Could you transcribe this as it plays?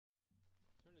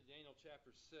Daniel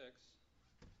chapter 6.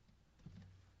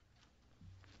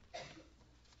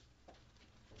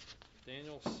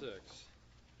 Daniel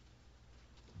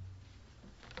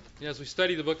 6. As we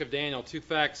study the book of Daniel, two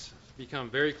facts become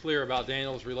very clear about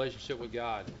Daniel's relationship with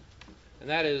God. And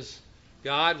that is,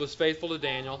 God was faithful to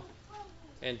Daniel,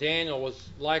 and Daniel was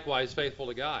likewise faithful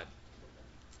to God.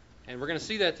 And we're going to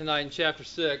see that tonight in chapter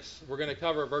 6. We're going to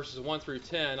cover verses 1 through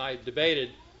 10. I debated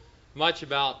much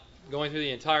about going through the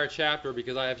entire chapter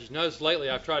because I have just noticed lately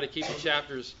I've tried to keep the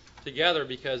chapters together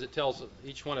because it tells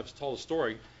each one of us told a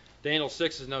story. Daniel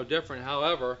 6 is no different.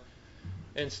 However,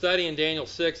 in studying Daniel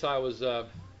 6, I was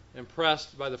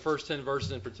impressed by the first 10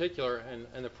 verses in particular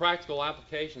and the practical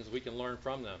applications we can learn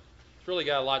from them. It's really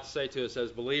got a lot to say to us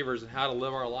as believers and how to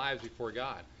live our lives before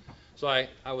God. So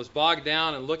I was bogged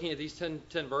down and looking at these 10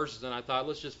 verses, and I thought,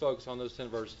 let's just focus on those 10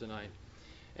 verses tonight.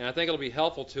 And I think it'll be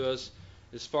helpful to us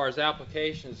as far as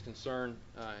application is concerned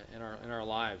in our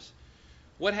lives.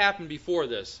 What happened before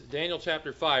this? Daniel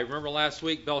chapter 5. Remember last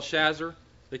week, Belshazzar,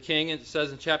 the king, it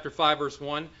says in chapter 5, verse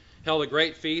 1, held a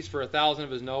great feast for 1,000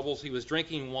 of his nobles. He was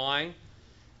drinking wine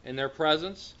in their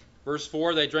presence. Verse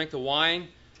 4, they drank the wine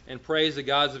and praised the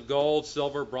gods of gold,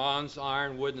 silver, bronze,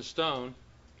 iron, wood, and stone.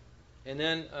 And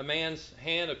then a man's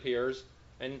hand appears,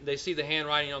 and they see the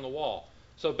handwriting on the wall.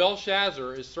 So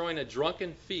Belshazzar is throwing a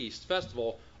drunken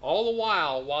festival, all the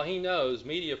while he knows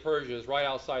Media Persia is right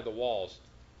outside the walls.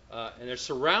 And they're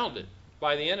surrounded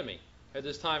by the enemy at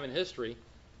this time in history.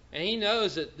 And he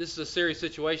knows that this is a serious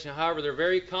situation. However, they're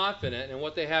very confident in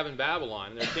what they have in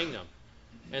Babylon, in their kingdom,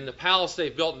 and the palace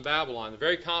they've built in Babylon. They're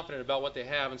very confident about what they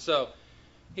have. And so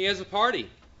he has a party,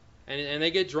 and they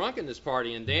get drunk in this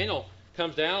party. And Daniel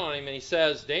comes down on him, and he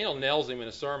says, Daniel nails him in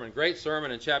a sermon. Great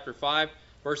sermon in chapter 5,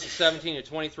 verses 17 to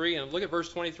 23. And look at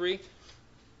verse 23.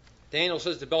 Daniel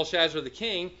says to Belshazzar the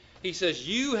king, he says,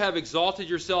 you have exalted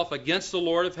yourself against the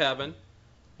Lord of heaven,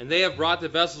 and they have brought the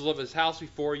vessels of his house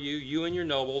before you, you and your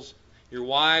nobles, your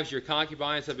wives, your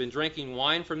concubines have been drinking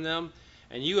wine from them,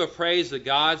 and you have praised the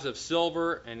gods of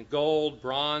silver and gold,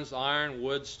 bronze, iron,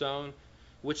 wood, stone,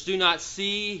 which do not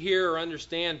see, hear, or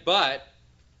understand, but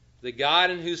the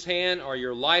God in whose hand are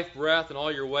your life, breath, and all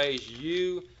your ways,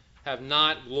 you have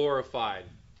not glorified.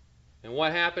 And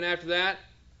what happened after that?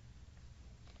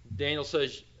 Daniel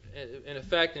says, in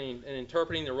effect, in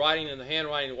interpreting the writing and the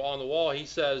handwriting on the wall, he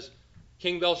says,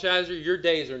 King Belshazzar, your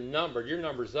days are numbered. Your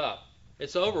number's up.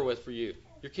 It's over with for you.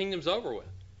 Your kingdom's over with.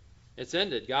 It's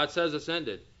ended. God says it's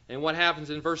ended. And what happens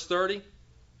in verse 30?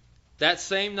 That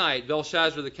same night,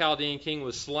 Belshazzar the Chaldean king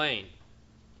was slain.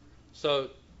 So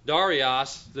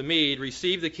Darius the Mede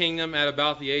received the kingdom at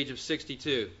about the age of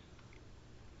 62.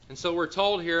 And so we're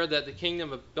told here that the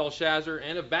kingdom of Belshazzar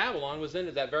and of Babylon was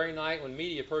ended that very night when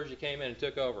Media Persia came in and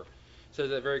took over. It says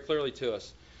that very clearly to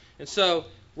us. And so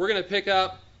we're going to pick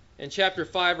up in chapter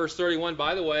 5, verse 31.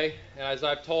 By the way, as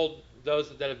I've told those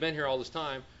that have been here all this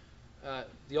time,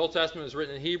 the Old Testament is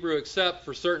written in Hebrew except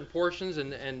for certain portions.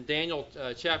 And Daniel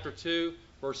chapter 2,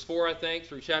 verse 4, I think,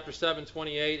 through chapter 7,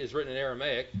 28 is written in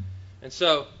Aramaic. And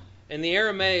so in the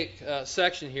Aramaic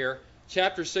section here,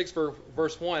 chapter 6,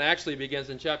 verse 1 actually begins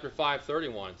in chapter 5,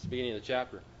 31. It's the beginning of the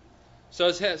chapter. So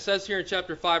it says here in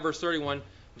chapter 5, verse 31,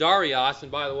 Darius, and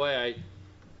by the way,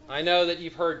 I know that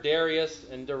you've heard Darius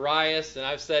and Darius, and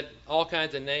I've said all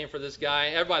kinds of names for this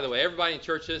guy. By the way, everybody in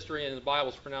church history and in the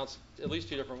Bible is pronounced at least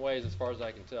two different ways as far as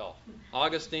I can tell.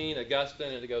 Augustine,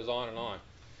 Augustine, and it goes on and on.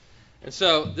 And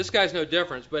so this guy's no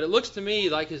different, but it looks to me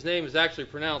like his name is actually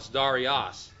pronounced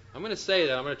Darius. I'm going to say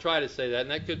that. I'm going to try to say that,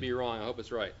 and that could be wrong. I hope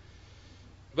it's right.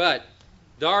 But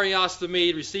Darius the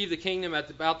Mede received the kingdom at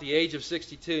about the age of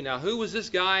 62. Now, who was this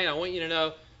guy? And I want you to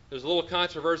know there's a little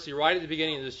controversy right at the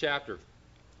beginning of this chapter.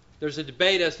 There's a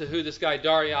debate as to who this guy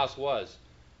Darius was.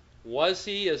 Was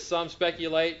he, as some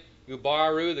speculate,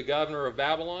 Gubaru, the governor of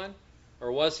Babylon?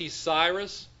 Or was he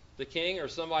Cyrus, the king, or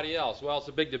somebody else? Well, it's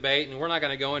a big debate, and we're not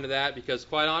going to go into that because,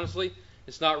 quite honestly,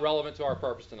 it's not relevant to our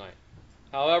purpose tonight.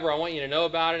 However, I want you to know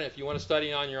about it. If you want to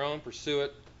study on your own, pursue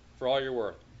it for all you're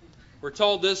worth. We're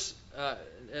told this,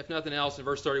 if nothing else, in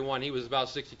verse 31, he was about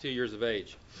 62 years of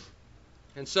age.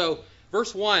 And so,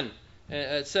 verse 1,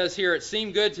 it says here, it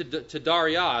seemed good to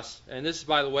Darius, and this is,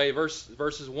 by the way,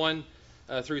 verses 1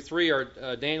 through 3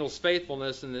 are Daniel's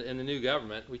faithfulness in the new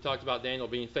government. We talked about Daniel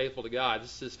being faithful to God.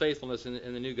 This is his faithfulness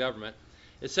in the new government.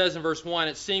 It says in verse 1,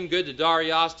 it seemed good to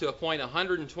Darius to appoint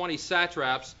 120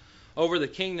 satraps over the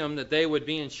kingdom, that they would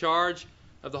be in charge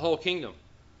of the whole kingdom.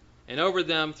 And over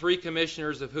them 3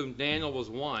 commissioners, of whom Daniel was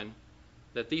one,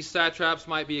 that these satraps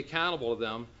might be accountable to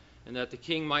them, and that the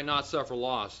king might not suffer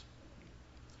loss.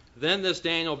 Then this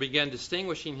Daniel began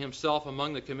distinguishing himself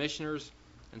among the commissioners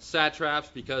and satraps,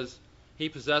 because he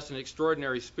possessed an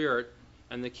extraordinary spirit,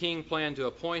 and the king planned to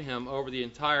appoint him over the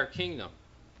entire kingdom.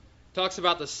 It talks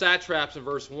about the satraps in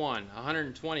verse 1,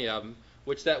 120 of them,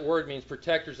 which that word means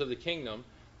protectors of the kingdom.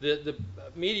 The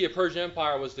Media-Persian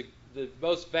Empire was the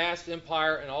most vast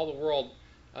empire in all the world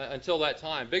until that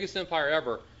time, biggest empire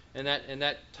ever in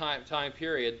that time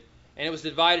period. And it was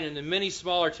divided into many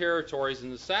smaller territories,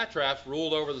 and the satraps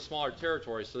ruled over the smaller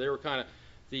territories. So they were kind of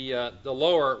the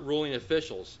lower ruling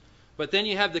officials. But then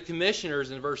you have the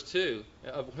commissioners in verse 2,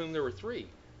 of whom there were 3.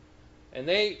 And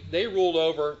they ruled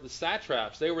over the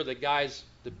satraps. They were the guys,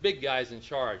 the big guys in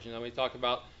charge. You know, we talk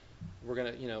about we're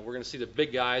gonna see the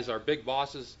big guys, our big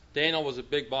bosses. Daniel was a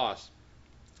big boss.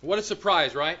 What a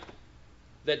surprise, right?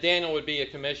 That Daniel would be a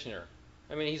commissioner.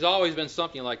 I mean, he's always been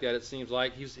something like that, it seems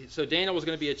like. So Daniel was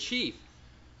going to be a chief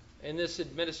in this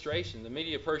administration, the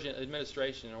Media-Persian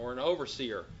administration, or an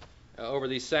overseer over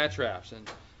these satraps. And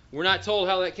we're not told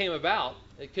how that came about.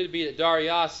 It could be that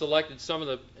Darius selected some of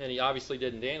the, and he obviously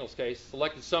did in Daniel's case,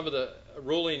 selected some of the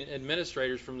ruling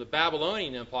administrators from the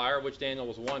Babylonian Empire, which Daniel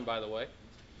was one, by the way,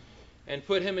 and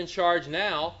put him in charge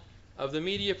now of the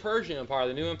Media-Persian Empire,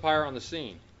 the new empire on the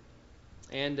scene.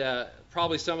 And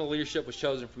probably some of the leadership was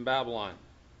chosen from Babylon.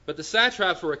 But the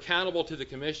satraps were accountable to the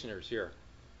commissioners here.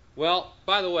 Well,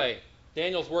 by the way,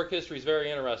 Daniel's work history is very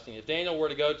interesting. If Daniel were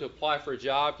to go to apply for a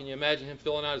job, can you imagine him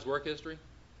filling out his work history?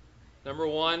 Number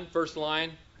 1, first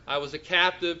line, I was a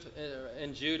captive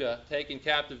in Judah, taken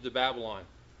captive to Babylon.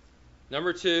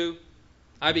 Number 2,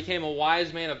 I became a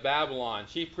wise man of Babylon,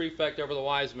 chief prefect over the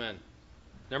wise men.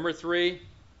 Number 3,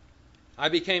 I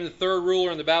became the third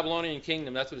ruler in the Babylonian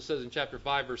kingdom. That's what it says in chapter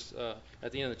 5,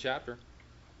 at the end of the chapter.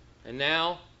 And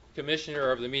now,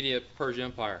 commissioner of the Media-Persian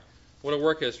Empire. What a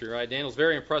work history, right? Daniel's a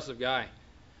very impressive guy.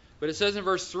 But it says in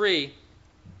verse 3,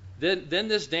 Then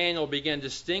this Daniel began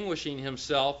distinguishing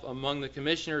himself among the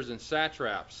commissioners and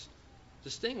satraps.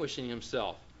 Distinguishing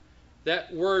himself.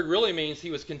 That word really means he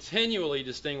was continually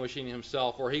distinguishing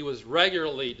himself, or he was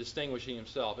regularly distinguishing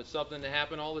himself. It's something that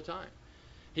happened all the time.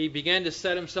 He began to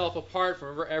set himself apart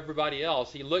from everybody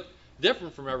else. He looked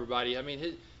different from everybody. I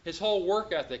mean, his whole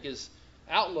work ethic, his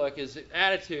outlook, his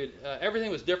attitude,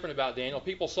 everything was different about Daniel.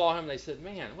 People saw him and they said,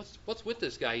 man, what's with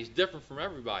this guy? He's different from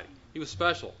everybody. He was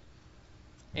special.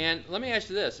 And let me ask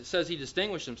you this. It says he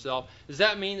distinguished himself. Does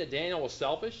that mean that Daniel was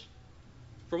selfish?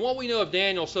 From what we know of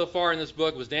Daniel so far in this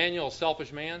book, was Daniel a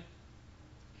selfish man?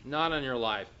 Not in your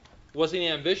life. Was he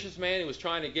an ambitious man who was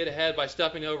trying to get ahead by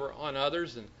stepping over on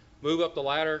others and move up the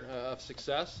ladder of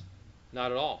success?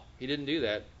 Not at all. He didn't do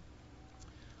that.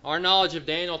 Our knowledge of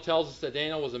Daniel tells us that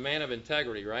Daniel was a man of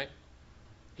integrity, right?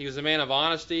 He was a man of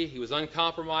honesty. He was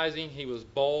uncompromising. He was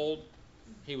bold.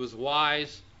 He was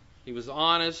wise. He was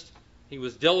honest. He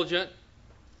was diligent.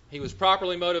 He was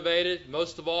properly motivated.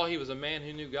 Most of all, he was a man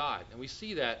who knew God. And we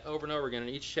see that over and over again in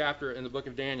each chapter in the book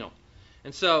of Daniel.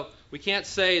 And so we can't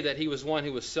say that he was one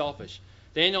who was selfish.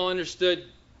 Daniel understood,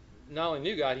 not only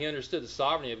knew God, he understood the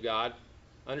sovereignty of God,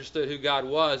 understood who God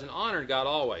was, and honored God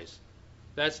always.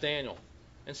 That's Daniel.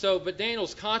 And so, but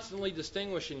Daniel's constantly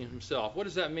distinguishing himself. What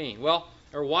does that mean? Well,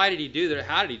 or why did he do that?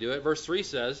 How did he do it? Verse 3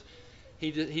 says,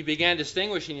 he began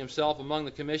distinguishing himself among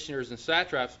the commissioners and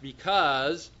satraps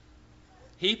because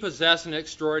he possessed an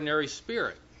extraordinary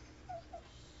spirit.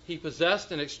 He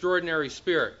possessed an extraordinary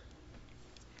spirit.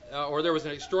 Or there was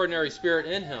an extraordinary spirit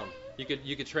in him.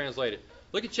 You could translate it.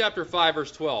 Look at chapter 5,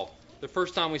 verse 12. The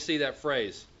first time we see that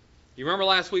phrase. You remember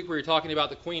last week we were talking about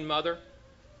the queen mother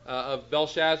of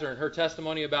Belshazzar and her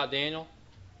testimony about Daniel?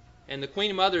 And the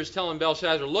queen mother is telling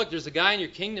Belshazzar, look, there's a guy in your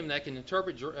kingdom that can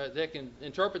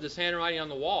interpret this handwriting on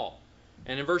the wall.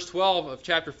 And in verse 12 of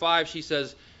chapter 5, she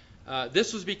says,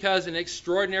 this was because an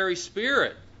extraordinary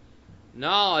spirit,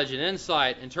 knowledge and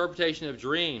insight, interpretation of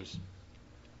dreams,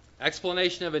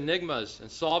 explanation of enigmas, and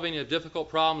solving of difficult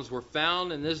problems were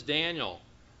found in this Daniel.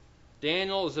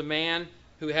 Daniel is a man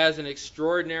who has an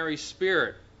extraordinary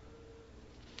spirit.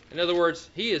 In other words,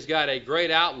 he has got a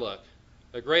great outlook,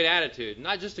 a great attitude.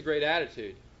 Not just a great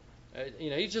attitude. He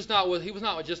was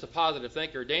not just a positive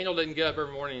thinker. Daniel didn't get up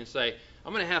every morning and say,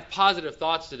 I'm going to have positive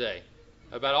thoughts today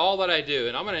about all that I do,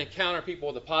 and I'm going to encounter people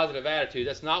with a positive attitude.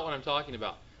 That's not what I'm talking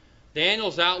about.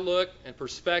 Daniel's outlook and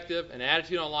perspective and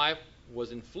attitude on life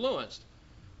was influenced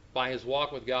by his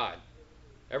walk with God.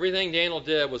 Everything Daniel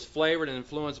did was flavored and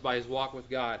influenced by his walk with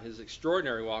God, his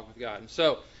extraordinary walk with God. And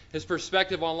so his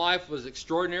perspective on life was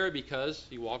extraordinary because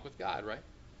he walked with God, right?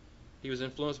 He was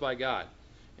influenced by God.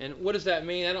 And what does that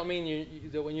mean? I don't mean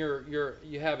that when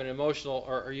you have an emotional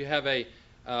or you have a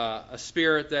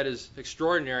spirit that is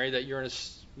extraordinary, that you're in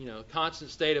a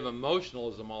constant state of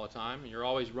emotionalism all the time and you're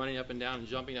always running up and down and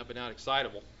jumping up and down,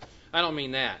 excitable. I don't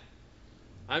mean that.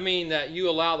 I mean that you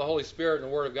allow the Holy Spirit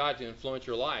and the Word of God to influence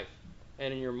your life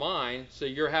and in your mind, so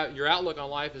your outlook on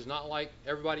life is not like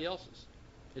everybody else's.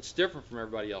 It's different from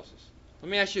everybody else's. Let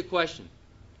me ask you a question.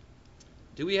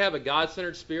 Do we have a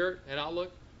God-centered spirit and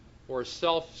outlook, or a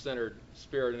self-centered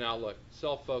spirit and outlook,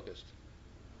 self-focused?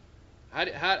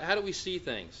 How do we see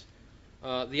things?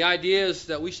 The idea is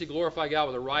that we should glorify God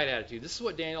with a right attitude. This is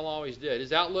what Daniel always did.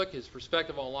 His outlook, his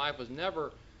perspective on life was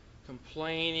never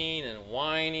complaining and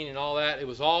whining and all that. It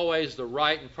was always the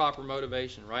right and proper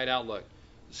motivation, right outlook.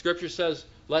 The Scripture says,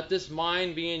 let this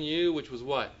mind be in you, which was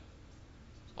what?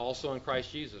 Also in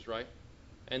Christ Jesus, right?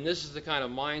 And this is the kind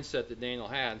of mindset that Daniel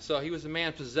had. And so he was a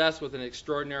man possessed with an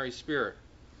extraordinary spirit.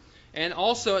 And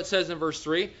also it says in verse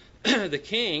 3, the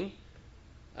king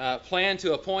planned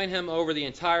to appoint him over the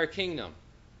entire kingdom.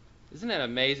 Isn't that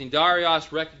amazing?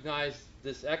 Darius recognized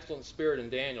this excellent spirit in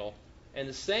Daniel. And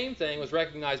the same thing was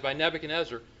recognized by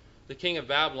Nebuchadnezzar, the king of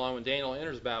Babylon, when Daniel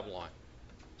enters Babylon.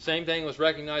 Same thing was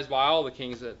recognized by all the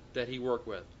kings that he worked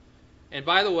with. And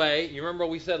by the way, you remember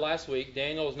what we said last week,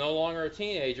 Daniel is no longer a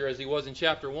teenager as he was in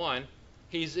chapter 1.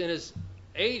 He's in his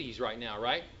 80s right now,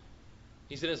 right?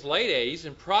 He's in his late 80s,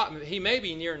 and he may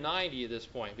be near 90 at this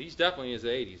point, but he's definitely in his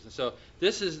 80s. And so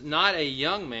this is not a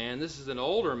young man. This is an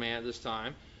older man at this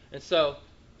time. And so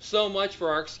much for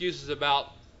our excuses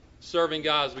about serving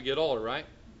God as we get older, right?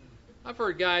 I've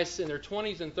heard guys in their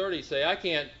 20s and 30s say, I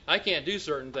can't do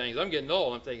certain things. I'm getting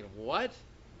old. I'm thinking, what?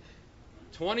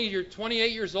 You're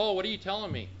 28 years old. What are you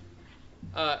telling me?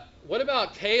 What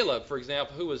about Caleb, for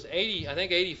example, who was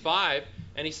 85,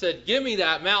 and he said, give me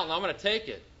that mountain. I'm going to take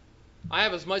it. I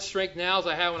have as much strength now as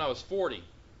I had when I was 40.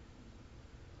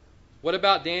 What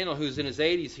about Daniel, who's in his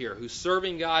 80s here, who's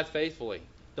serving God faithfully?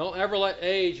 Don't ever let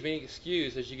age be an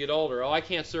excuse as you get older. Oh, I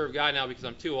can't serve God now because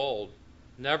I'm too old.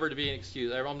 Never to be an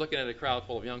excuse. I'm looking at a crowd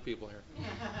full of young people here,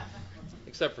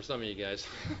 except for some of you guys.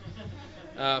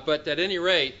 But at any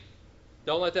rate,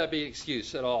 don't let that be an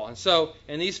excuse at all. And so,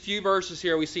 in these few verses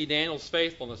here, we see Daniel's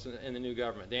faithfulness in the new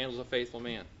government. Daniel's a faithful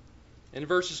man. In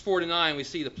verses 4 to 9, we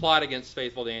see the plot against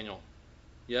faithful Daniel.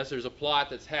 Yes, there's a plot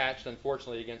that's hatched,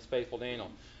 unfortunately, against faithful Daniel.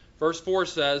 Verse 4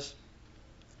 says,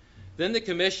 then the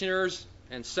commissioners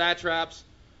and satraps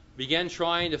began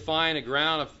trying to find a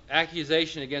ground of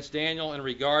accusation against Daniel in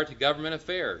regard to government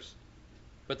affairs.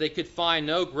 But they could find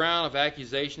no ground of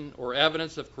accusation or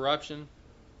evidence of corruption,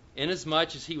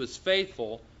 inasmuch as he was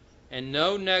faithful, and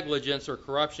no negligence or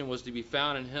corruption was to be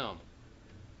found in him.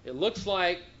 It looks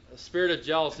like a spirit of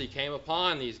jealousy came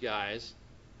upon these guys,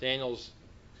 Daniel's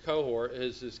cohort,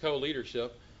 his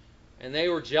co-leadership, and they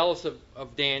were jealous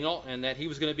of Daniel and that he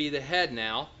was going to be the head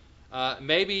now.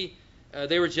 Maybe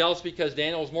they were jealous because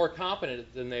Daniel was more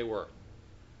competent than they were.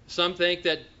 Some think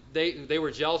that they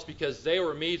were jealous because they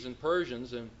were Medes and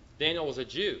Persians and Daniel was a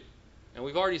Jew. And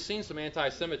we've already seen some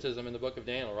anti-Semitism in the book of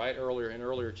Daniel, right?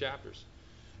 Earlier chapters.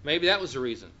 Maybe that was the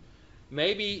reason.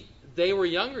 Maybe they were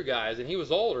younger guys and he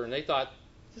was older and they thought,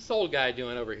 what's this old guy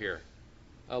doing over here?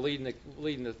 Leading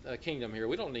the kingdom here.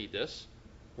 We don't need this.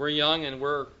 We're young and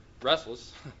we're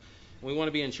restless. We want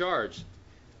to be in charge.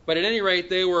 But at any rate,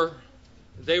 they were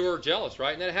jealous,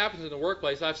 right? And that happens in the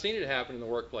workplace. I've seen it happen in the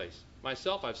workplace.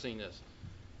 Myself, I've seen this.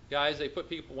 Guys, they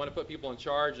want to put people in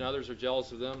charge, and others are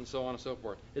jealous of them, and so on and so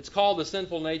forth. It's called the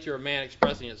sinful nature of man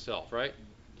expressing itself, right?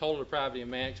 Total depravity of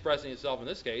man expressing itself, in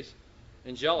this case,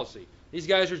 in jealousy. These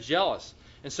guys are jealous.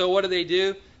 And so what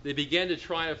do? They begin to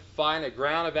try to find a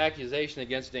ground of accusation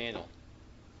against Daniel.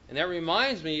 And that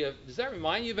reminds me of, does that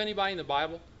remind you of anybody in the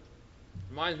Bible? It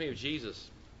reminds me of Jesus,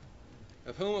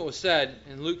 of whom it was said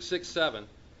in Luke 6:7,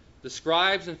 the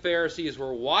scribes and Pharisees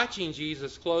were watching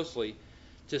Jesus closely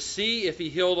to see if he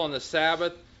healed on the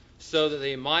Sabbath so that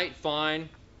they might find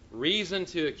reason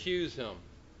to accuse him.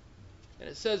 And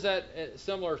it says that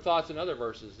similar thoughts in other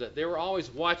verses, that they were always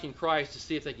watching Christ to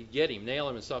see if they could get him, nail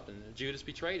him in something. And Judas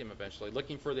betrayed him eventually,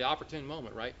 looking for the opportune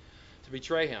moment, right, to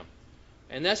betray him.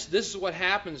 And this is what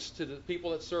happens to the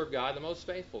people that serve God the most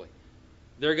faithfully.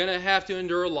 They're going to have to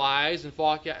endure lies and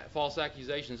false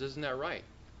accusations. Isn't that right?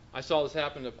 I saw this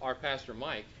happen to our pastor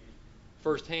Mike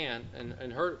firsthand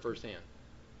and heard it firsthand.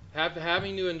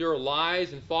 Having to endure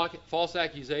lies and false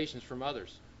accusations from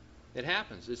others. It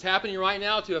happens. It's happening right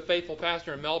now to a faithful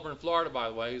pastor in Melbourne, Florida, by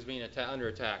the way, who's being under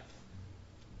attack.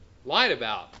 Lied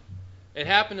about. It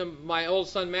happened to my old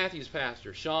son Matthew's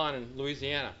pastor, Sean, in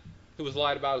Louisiana, who was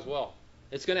lied about as well.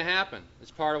 It's going to happen.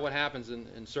 It's part of what happens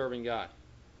in serving God.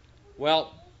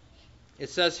 Well, it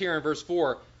says here in verse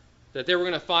 4 that they were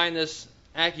going to find this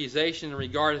accusation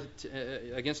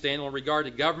against Daniel in regard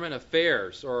to government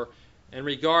affairs, or in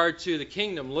regard to the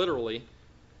kingdom, literally.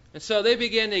 And so they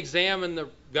began to examine the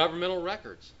governmental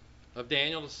records of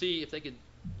Daniel to see if they could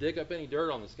dig up any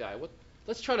dirt on this guy.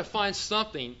 Let's try to find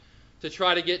something to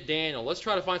try to get Daniel. Let's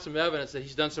try to find some evidence that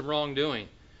he's done some wrongdoing.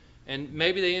 And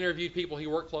maybe they interviewed people he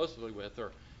worked closely with,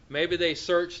 or maybe they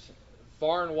searched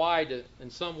far and wide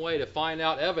in some way to find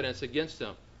out evidence against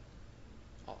him.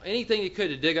 Anything they could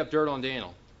to dig up dirt on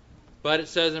Daniel. But it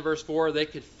says in verse 4, they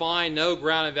could find no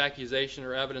ground of accusation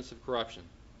or evidence of corruption.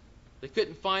 They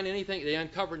couldn't find anything. They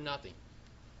uncovered nothing.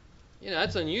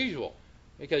 That's unusual,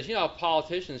 because how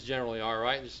politicians generally are,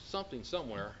 right? There's something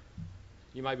somewhere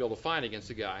you might be able to find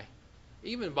against a guy,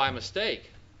 even by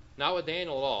mistake. Not with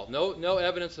Daniel at all. No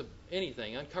evidence of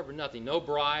anything. Uncovered nothing. No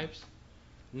bribes.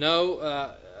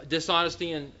 No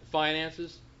dishonesty in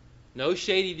finances. No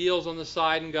shady deals on the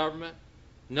side in government.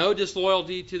 No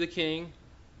disloyalty to the king.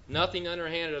 Nothing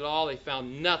underhanded at all. They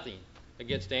found nothing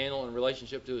against Daniel in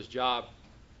relationship to his job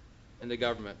in the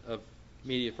government of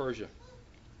Media Persia.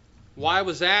 Why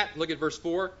was that? Look at verse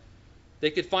 4.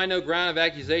 They could find no ground of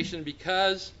accusation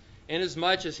because,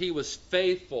 inasmuch as he was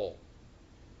faithful.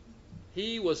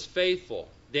 He was faithful.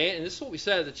 And this is what we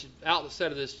said at the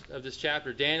outset of this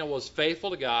chapter. Daniel was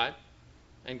faithful to God,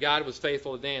 and God was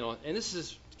faithful to Daniel. And this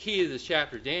is key to this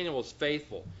chapter. Daniel was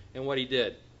faithful in what he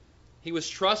did. He was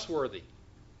trustworthy.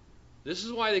 This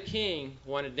is why the king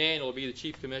wanted Daniel to be the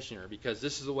chief commissioner, because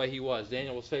this is the way he was.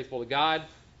 Daniel was faithful to God.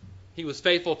 He was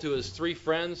faithful to his 3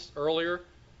 friends earlier.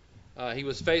 He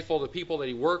was faithful to people that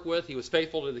he worked with. He was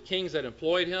faithful to the kings that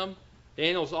employed him.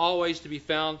 Daniel was always to be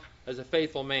found as a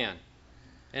faithful man.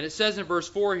 And it says in verse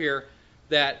 4 here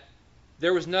that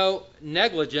there was no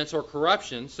negligence or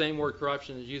corruption. Same word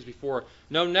corruption is used before.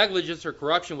 No negligence or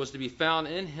corruption was to be found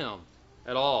in him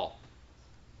at all.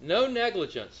 No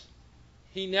negligence.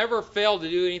 He never failed to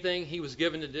do anything he was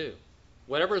given to do.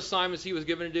 Whatever assignments he was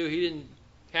given to do, he didn't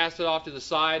cast it off to the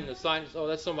side and assign,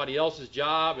 that's somebody else's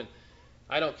job, and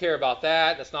I don't care about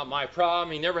that. That's not my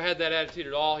problem. He never had that attitude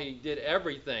at all. He did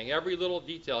everything, every little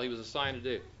detail he was assigned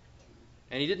to do.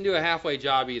 And he didn't do a halfway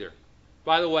job either.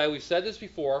 By the way, we've said this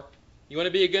before. You want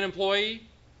to be a good employee?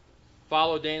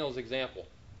 Follow Daniel's example.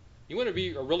 You want to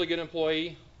be a really good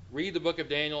employee? Read the book of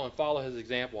Daniel and follow his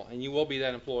example, and you will be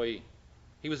that employee.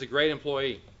 He was a great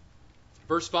employee.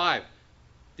 Verse 5.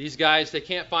 These guys, they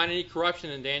can't find any corruption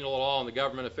in Daniel at all in the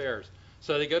government affairs.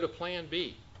 So they go to plan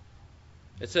B.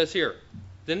 It says here,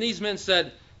 then these men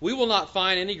said, we will not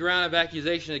find any ground of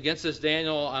accusation against this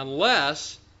Daniel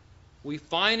unless we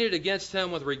find it against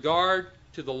him with regard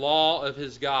to the law of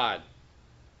his God.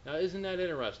 Now, isn't that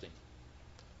interesting?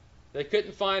 They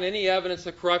couldn't find any evidence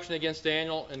of corruption against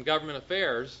Daniel in government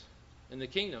affairs in the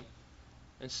kingdom.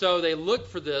 And so they looked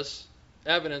for this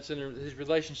evidence in his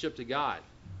relationship to God.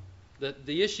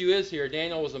 The issue is here,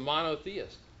 Daniel was a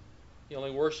monotheist. He only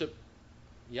worshiped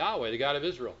Yahweh, the God of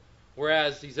Israel.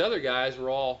 Whereas these other guys were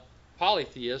all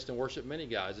polytheists and worshiped many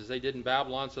gods, as they did in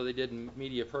Babylon, so they did in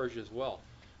Media Persia as well.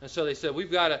 And so they said, we've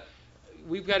got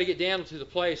to get Daniel to the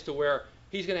place to where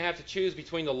he's going to have to choose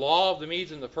between the law of the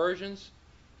Medes and the Persians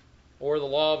or the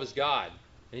law of his God.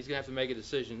 And he's going to have to make a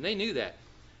decision. And they knew that.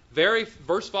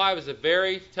 Verse 5 is a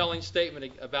very telling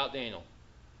statement about Daniel.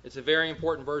 It's a very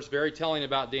important verse, very telling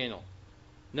about Daniel.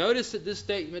 Notice that this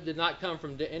statement did not come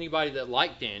from anybody that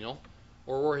liked Daniel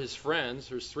or were his friends,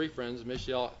 his 3 friends,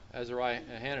 Mishael, Azariah,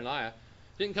 and Hananiah. It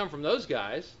didn't come from those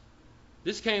guys.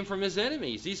 This came from his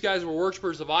enemies. These guys were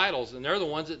worshipers of idols, and they're the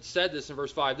ones that said this in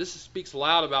verse 5. This speaks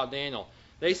loud about Daniel.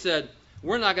 They said,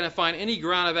 we're not going to find any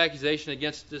ground of accusation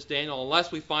against this Daniel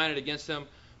unless we find it against him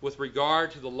with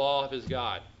regard to the law of his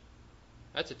God.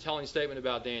 That's a telling statement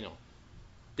about Daniel.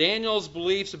 Daniel's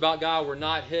beliefs about God were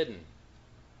not hidden.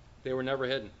 They were never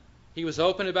hidden. He was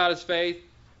open about his faith.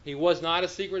 He was not a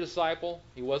secret disciple.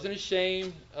 He wasn't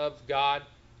ashamed of God.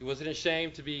 He wasn't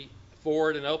ashamed to be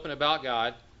forward and open about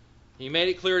God. He made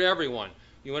it clear to everyone.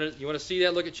 You want to see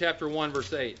that? Look at chapter 1,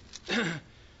 verse 8.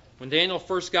 When Daniel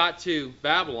first got to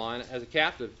Babylon as a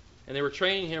captive, and they were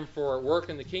training him for work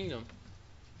in the kingdom,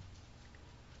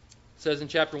 it says in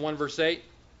chapter 1, verse 8,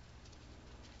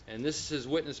 and this is his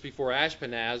witness before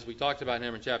Ashpenaz. We talked about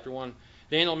him in chapter 1.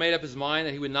 Daniel made up his mind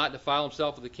that he would not defile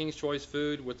himself with the king's choice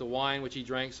food, with the wine which he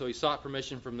drank, so he sought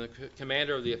permission from the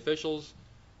commander of the officials,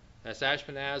 that's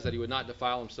Ashpenaz, that he would not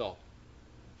defile himself.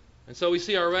 And so we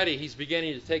see already he's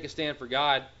beginning to take a stand for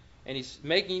God, and he's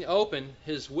making open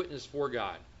his witness for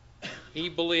God. He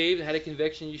believed and had a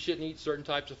conviction you shouldn't eat certain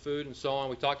types of food and so on.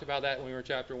 We talked about that when we were in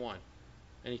chapter 1.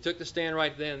 And he took the stand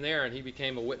right then and there, and he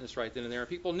became a witness right then and there. And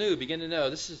people began to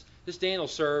know, this Daniel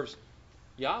serves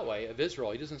Yahweh of Israel.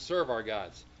 He doesn't serve our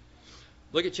gods.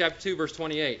 Look at chapter 2, verse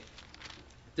 28.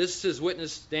 This is his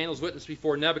witness, Daniel's witness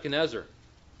before Nebuchadnezzar.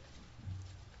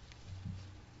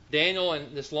 Daniel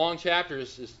in this long chapter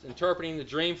is interpreting the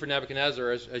dream for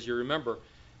Nebuchadnezzar, as you remember.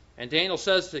 And Daniel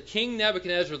says to King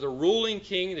Nebuchadnezzar, the ruling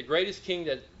king, the greatest king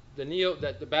that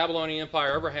the Babylonian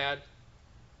Empire ever had,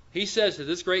 he says to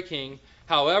this great king,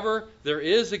 however, there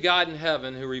is a God in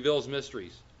heaven who reveals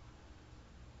mysteries.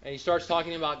 And he starts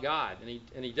talking about God.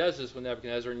 And he does this with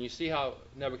Nebuchadnezzar. And you see how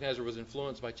Nebuchadnezzar was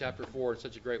influenced by chapter 4 in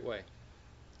such a great way.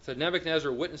 So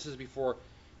Nebuchadnezzar witnesses before,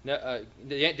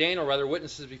 Daniel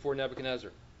witnesses before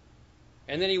Nebuchadnezzar.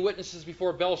 And then he witnesses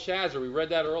before Belshazzar. We read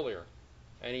that earlier.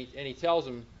 And he tells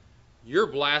him, you're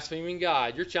blaspheming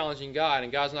God. You're challenging God,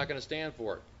 and God's not going to stand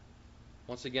for it.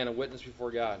 Once again, a witness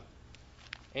before God.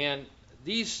 And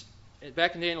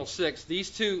back in Daniel 6, these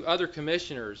two other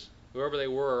commissioners, whoever they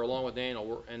were, along with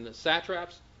Daniel, and the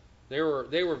satraps, they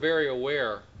were very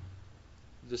aware.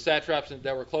 The satraps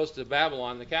that were close to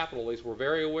Babylon, the capital at least, were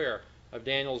very aware of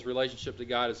Daniel's relationship to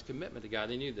God, his commitment to God.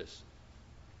 They knew this.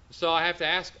 So I have to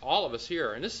ask all of us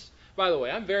here, and this, by the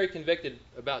way, I'm very convicted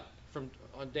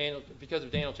on Daniel because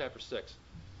of Daniel chapter 6.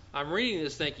 I'm reading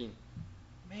this thinking,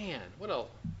 man,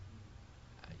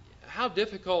 how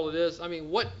difficult it is. I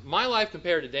mean, what my life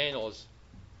compared to Daniel is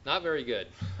not very good.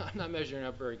 I'm not measuring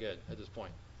up very good at this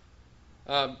point.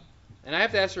 And I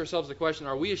have to ask ourselves the question,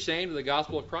 are we ashamed of the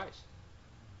gospel of Christ?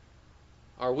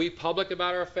 Are we public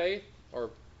about our faith, or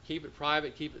keep it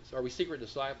private? Are we secret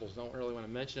disciples? Don't really want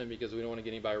to mention it because we don't want to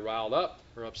get anybody riled up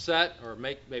or upset, or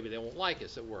maybe they won't like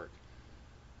us at work.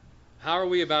 How are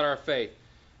we about our faith?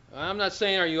 I'm not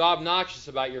saying are you obnoxious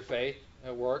about your faith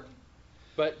at work,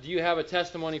 but do you have a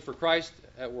testimony for Christ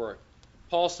at work?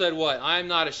 Paul said what? I'm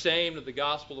not ashamed of the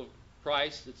gospel of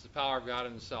Christ. It's the power of God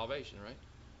unto salvation, right?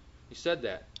 He said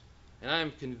that. And I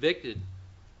am convicted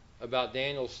about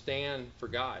Daniel's stand for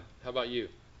God. How about you?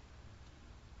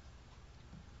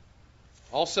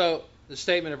 Also, the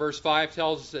statement of verse 5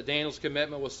 tells us that Daniel's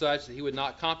commitment was such that he would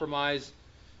not compromise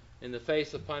in the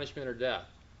face of punishment or death.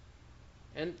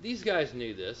 And these guys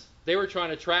knew this. They were trying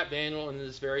to trap Daniel into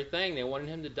this very thing. They wanted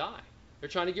him to die. They're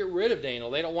trying to get rid of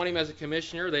Daniel. They don't want him as a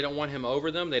commissioner. They don't want him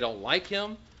over them. They don't like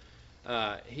him.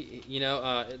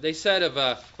 They said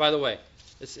by the way,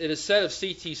 it is said of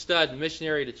C.T. Studd,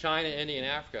 missionary to China, India, and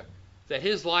Africa, that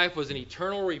his life was an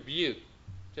eternal rebuke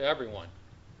to everyone.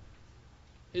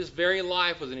 His very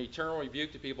life was an eternal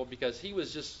rebuke to people because he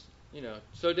was just,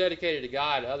 so dedicated to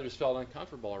God, others felt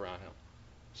uncomfortable around him.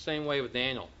 Same way with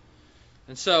Daniel.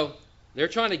 And so they're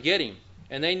trying to get him,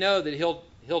 and they know that he'll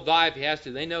die if he has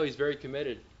to. They know he's very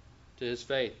committed to his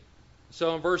faith.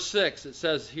 So in verse 6, it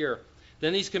says here,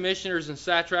 then these commissioners and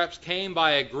satraps came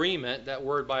by agreement. That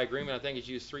word by agreement, I think, is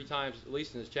used 3 times, at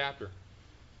least in this chapter,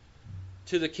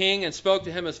 to the king and spoke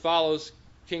to him as follows,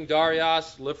 King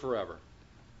Darius, live forever.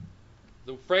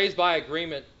 The phrase by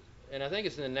agreement, and I think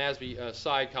it's in the NASB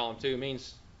side column too,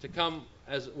 means to come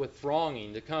with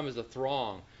thronging, to come as a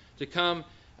throng, to come,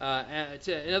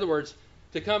 in other words,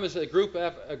 to come as a group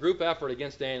effort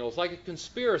against Daniel. It's like a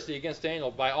conspiracy against Daniel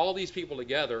by all these people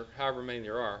together, however many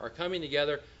there are coming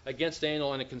together against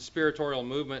Daniel in a conspiratorial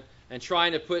movement and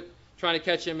trying to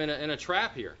catch him in a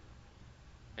trap here.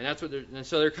 And that's what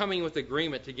so they're coming with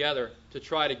agreement together to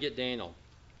try to get Daniel.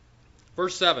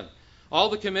 Verse 7. All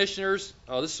the commissioners,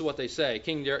 this is what they say,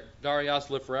 King Darius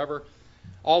live forever.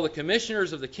 All the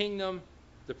commissioners of the kingdom,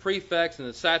 the prefects and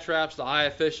the satraps, the high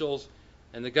officials,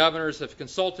 and the governors have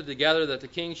consulted together that the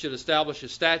king should establish a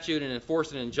statute and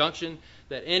enforce an injunction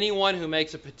that anyone who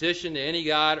makes a petition to any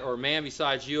god or man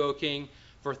besides you, O king,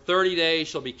 for 30 days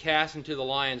shall be cast into the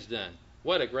lion's den.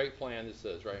 What a great plan this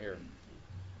is right here.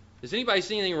 Does anybody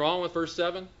see anything wrong with verse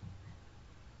 7?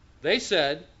 They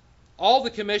said, all the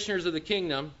commissioners of the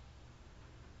kingdom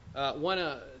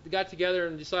got together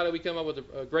and decided we come up with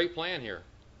a great plan here.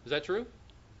 Is that true?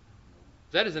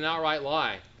 That is an outright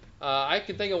lie. I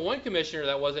can think of one commissioner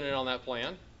that wasn't in on that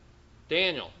plan,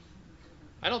 Daniel.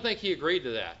 I don't think he agreed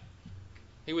to that.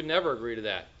 He would never agree to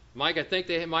that. Mike, I think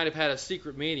they might have had a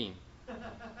secret meeting.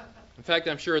 In fact,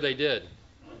 I'm sure they did.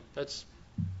 That's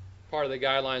part of the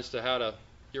guidelines to how to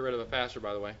get rid of a pastor,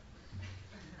 by the way.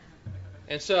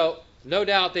 And so, no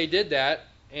doubt they did that,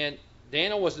 and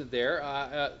Daniel wasn't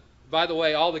there. By the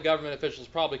way, all the government officials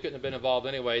probably couldn't have been involved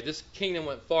anyway. This kingdom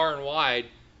went far and wide,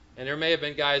 and there may have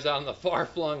been guys out in the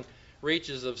far-flung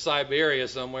reaches of Siberia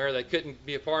somewhere that couldn't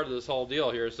be a part of this whole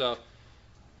deal here. So,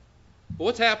 but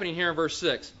what's happening here in verse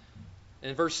 6?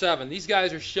 In verse 7, these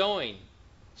guys are showing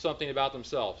something about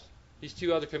themselves. These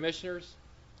two other commissioners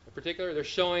in particular, they're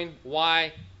showing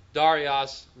why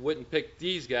Darius wouldn't pick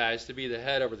these guys to be the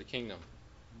head over the kingdom.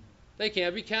 They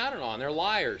can't be counted on. They're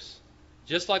liars.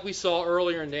 Just like we saw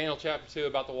earlier in Daniel chapter 2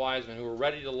 about the wise men who were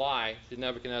ready to lie to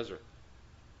Nebuchadnezzar.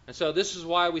 And so this is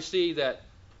why we see that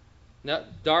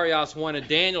Darius wanted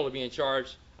Daniel to be in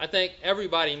charge, I think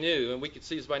everybody knew, and we could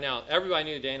see this by now, everybody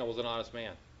knew Daniel was an honest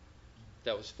man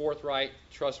that was forthright,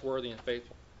 trustworthy, and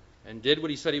faithful, and did what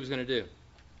he said he was going to do.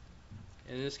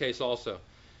 And in this case also.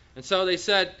 And so they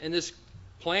said, in this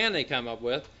plan they come up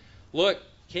with, look,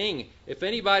 king, if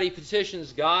anybody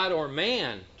petitions God or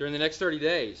man during the next 30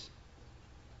 days,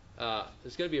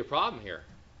 there's going to be a problem here.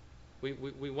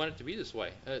 We want it to be this way.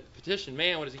 Petition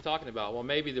man, what is he talking about? Well,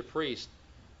 maybe the priest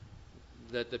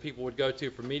that the people would go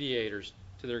to for mediators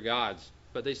to their gods.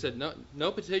 But they said,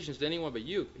 no petitions to anyone but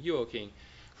you, O king.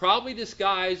 Probably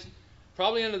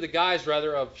under the guise,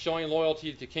 rather, of showing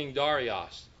loyalty to King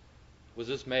Darius. Was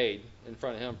this made in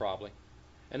front of him, probably.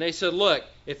 And they said, look,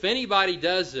 if anybody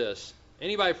does this,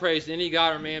 anybody prays to any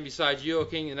god or man besides you, O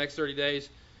king, in the next 30 days,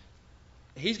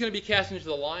 he's going to be cast into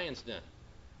the lion's den.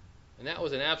 And that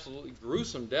was an absolutely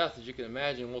gruesome death, as you can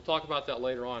imagine. We'll talk about that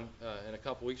later on in a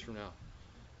couple weeks from now.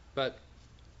 But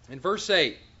in verse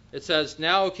 8, it says,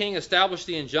 now, O king, establish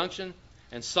the injunction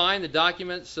and sign the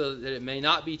document so that it may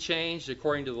not be changed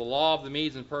according to the law of the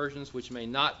Medes and Persians, which may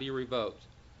not be revoked.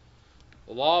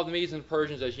 The law of the Medes and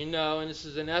Persians, as you know, and this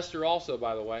is in Esther also,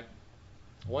 by the way,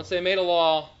 once they made a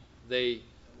law, they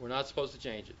were not supposed to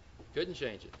change it. Couldn't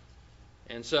change it.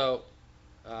 And so,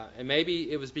 and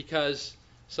maybe it was because,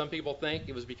 some people think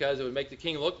it was because it would make the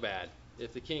king look bad.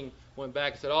 If the king went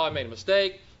back and said, I made a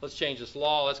mistake, let's change this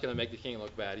law, that's going to make the king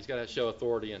look bad. He's got to show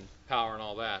authority and power and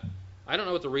all that. I don't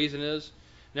know what the reason is.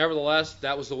 Nevertheless,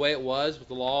 that was the way it was with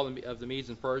the law of the Medes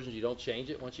and Persians. You don't change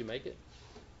it once you make it.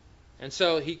 And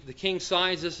so the king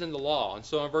signs this into law. And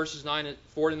so in verses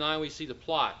 4 to 9, we see the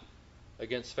plot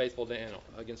against faithful Daniel.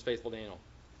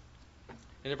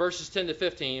 And in verses 10 to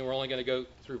 15, we're only going to go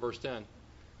through verse 10,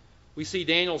 we see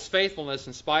Daniel's faithfulness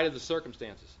in spite of the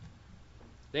circumstances.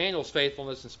 Daniel's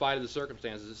faithfulness in spite of the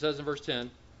circumstances. It says in verse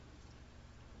 10,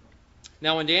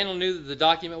 now when Daniel knew that the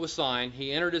document was signed,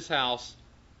 he entered his house.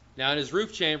 Now in his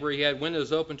roof chamber he had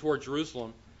windows open toward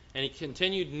Jerusalem, and he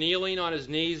continued kneeling on his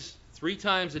knees 3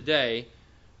 times a day,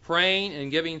 praying and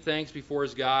giving thanks before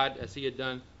his God as he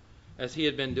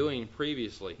had been doing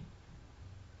previously.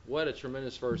 What a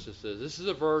tremendous verse this is. This is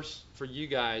a verse for you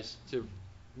guys to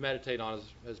meditate on,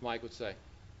 as Mike would say.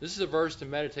 This is a verse to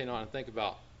meditate on and think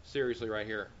about seriously right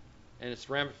here, and its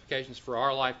ramifications for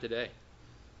our life today.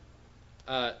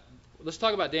 Let's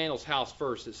talk about Daniel's house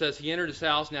first. It says he entered his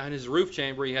house. Now in his roof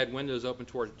chamber he had windows open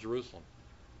toward Jerusalem.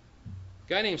 A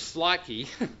guy named Slotky,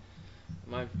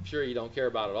 I'm sure you don't care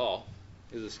about at all,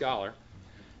 is a scholar,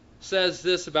 says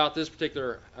this about this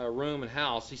particular room and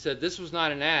house. He said this was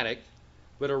not an attic,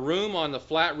 but a room on the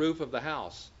flat roof of the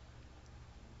house.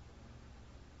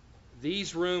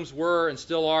 These rooms were and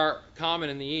still are common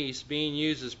in the East, being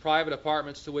used as private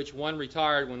apartments to which one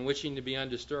retired when wishing to be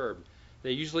undisturbed.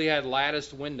 They usually had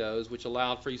latticed windows which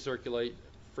allowed free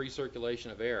circulation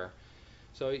of air.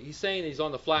 So he's saying he's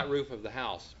on the flat roof of the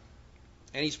house.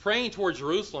 And he's praying toward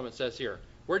Jerusalem, it says here.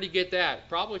 Where did he get that?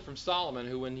 Probably from Solomon,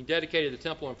 who when he dedicated the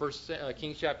temple in 1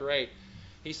 Kings chapter 8,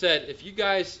 he said, if you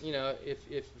guys,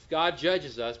 if God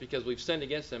judges us because we've sinned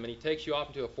against him and he takes you off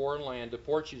into a foreign land,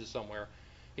 deports you to somewhere,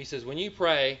 he says, when you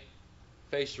pray,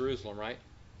 face Jerusalem, right?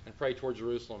 And pray toward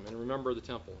Jerusalem and remember the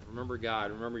temple, remember God,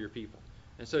 remember your people.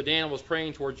 And so Daniel was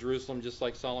praying toward Jerusalem just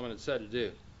like Solomon had said to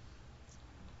do.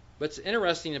 What's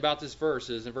interesting about this verse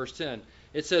is in verse 10,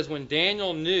 it says, when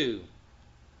Daniel knew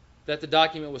that the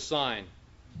document was signed,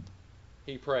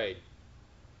 he prayed.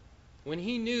 When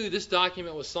he knew this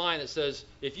document was signed, it says,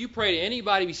 if you pray to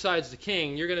anybody besides the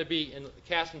king, you're going to be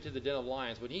cast into the den of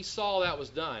lions. When he saw that was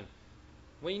done,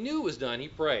 when he knew it was done, he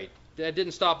prayed. That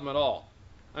didn't stop him at all.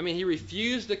 I mean, he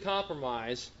refused to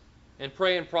compromise and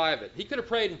pray in private. He could have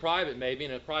prayed in private, maybe,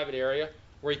 in a private area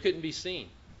where he couldn't be seen.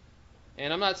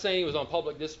 And I'm not saying he was on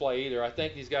public display either. I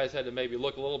think these guys had to maybe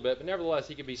look a little bit, but nevertheless,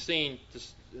 he could be seen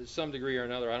to some degree or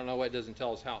another. I don't know why it doesn't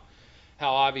tell us how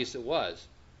obvious it was.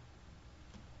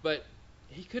 But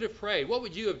he could have prayed. What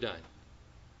would you have done?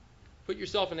 Put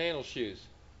yourself in Daniel's shoes.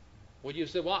 Would you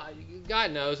have said, well,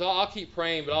 God knows, I'll keep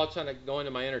praying, but I'll try to go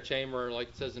into my inner chamber, like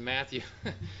it says in Matthew,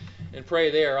 and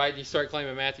pray there, right? You start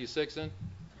claiming Matthew 6 then?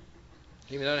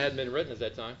 Even though it hadn't been written at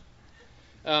that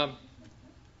time.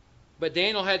 But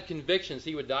Daniel had convictions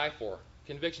he would die for.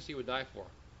 Convictions he would die for.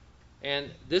 And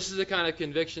this is the kind of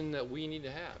conviction that we need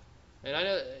to have. And I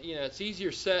know, it's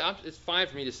easier said. It's fine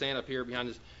for me to stand up here behind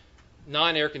this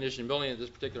non-air-conditioned building at this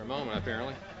particular moment,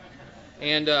 apparently.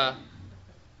 And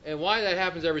why that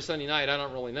happens every Sunday night, I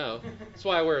don't really know. That's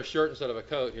why I wear a shirt instead of a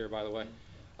coat here, by the way.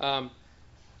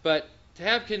 But to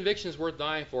have convictions worth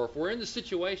dying for, if we're in the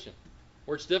situation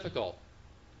where it's difficult,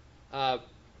 what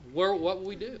will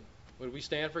we do? Would we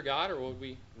stand for God, or would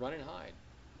we run and hide?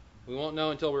 We won't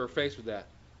know until we're faced with that.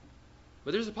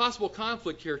 But there's a possible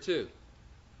conflict here too.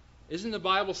 Isn't the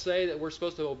Bible say that we're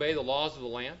supposed to obey the laws of the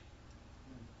land?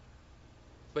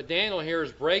 But Daniel here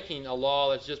is breaking a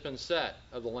law that's just been set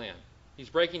of the land. He's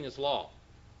breaking this law.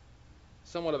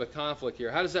 Somewhat of a conflict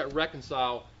here. How does that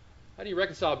reconcile? How do you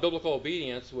reconcile biblical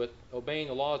obedience with obeying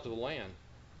the laws of the land?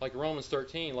 Like Romans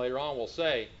 13 later on will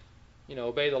say,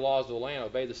 obey the laws of the land,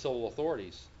 obey the civil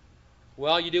authorities.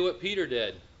 Well, you do what Peter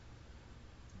did.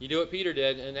 You do what Peter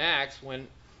did in Acts when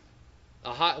the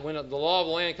law of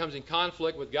the land comes in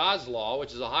conflict with God's law,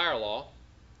 which is a higher law.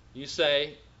 You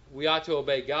say we ought to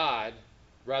obey God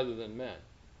rather than men.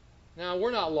 Now,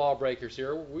 we're not lawbreakers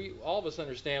here. All of us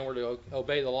understand we're to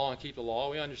obey the law and keep the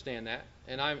law. We understand that.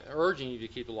 And I'm urging you to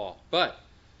keep the law. But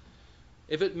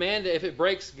if it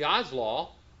breaks God's law,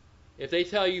 if they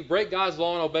tell you break God's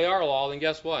law and obey our law, then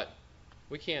guess what?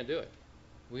 We can't do it.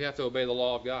 We have to obey the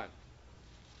law of God.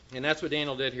 And that's what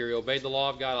Daniel did here. He obeyed the law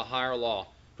of God, a higher law,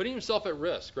 putting himself at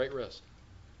risk, great risk.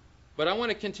 But I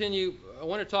want to continue. I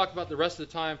want to talk about the rest of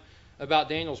the time about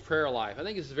Daniel's prayer life. I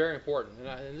think this is very important,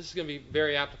 and this is going to be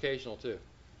very applicational too.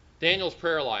 Daniel's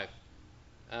prayer life.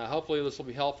 Hopefully this will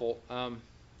be helpful.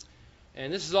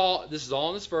 And this is all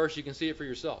in this verse. You can see it for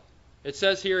yourself. It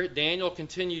says here, Daniel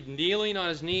continued kneeling on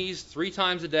his knees 3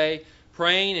 times a day,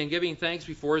 praying and giving thanks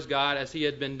before his God as he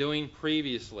had been doing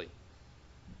previously.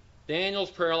 Daniel's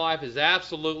prayer life is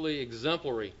absolutely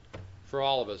exemplary for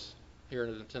all of us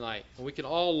here tonight. And we can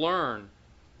all learn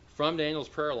from Daniel's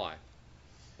prayer life.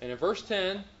 And in verse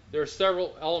 10, there are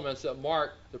several elements that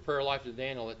mark the prayer life of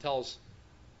Daniel that tell us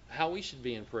how we should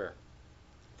be in prayer.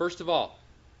 First of all,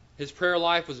 his prayer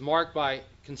life was marked by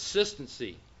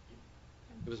consistency.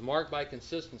 It was marked by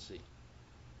consistency.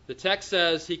 The text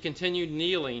says he continued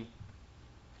kneeling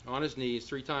on his knees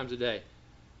 3 times a day.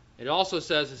 It also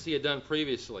says, as he had done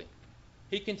previously,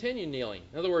 he continued kneeling.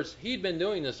 In other words, he'd been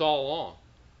doing this all along.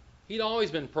 He'd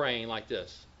always been praying like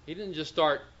this. He didn't just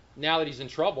start now that he's in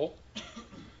trouble.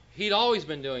 He'd always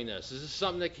been doing this. This is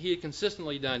something that he had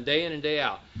consistently done day in and day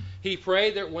out. He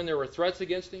prayed when there were threats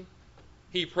against him.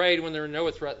 He prayed when there were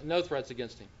no threats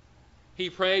against him.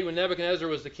 He prayed when Nebuchadnezzar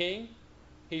was the king.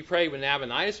 He prayed when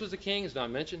Nabonidus was the king, it's not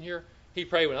mentioned here. He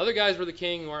prayed when other guys were the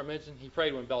king, who aren't mentioned. He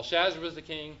prayed when Belshazzar was the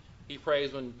king. He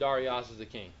prays when Darius is the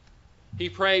king. He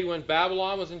prayed when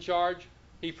Babylon was in charge.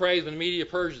 He prays when Media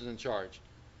Persia is in charge.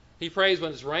 He prays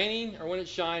when it's raining or when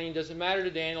it's shining. Doesn't matter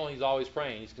to Daniel. He's always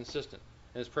praying. He's consistent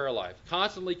in his prayer life.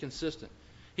 Constantly consistent.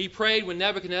 He prayed when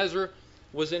Nebuchadnezzar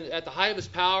was at the height of his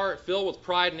power, filled with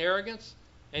pride and arrogance.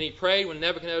 And he prayed when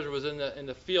Nebuchadnezzar was in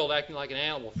the field acting like an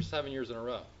animal for 7 years in a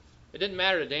row. It didn't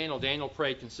matter to Daniel. Daniel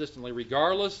prayed consistently.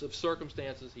 Regardless of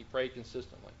circumstances, he prayed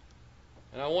consistently.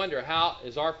 And I wonder, how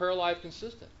is our prayer life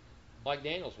consistent? Like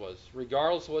Daniel's was.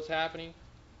 Regardless of what's happening,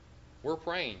 we're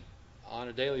praying on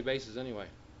a daily basis anyway.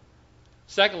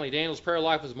 Secondly, Daniel's prayer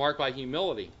life was marked by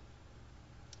humility.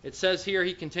 It says here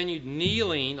he continued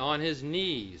kneeling on his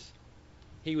knees.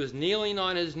 He was kneeling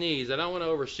on his knees. I don't want to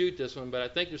overshoot this one, but I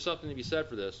think there's something to be said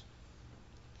for this.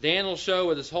 Daniel showed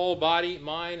with his whole body,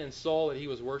 mind, and soul that he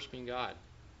was worshiping God.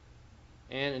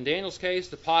 And in Daniel's case,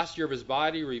 the posture of his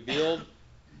body revealed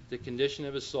the condition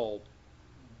of his soul.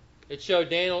 It showed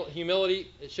Daniel's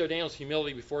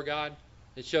humility before God.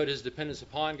 It showed his dependence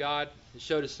upon God. It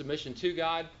showed his submission to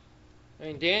God. I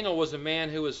mean, Daniel was a man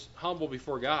who was humble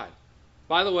before God.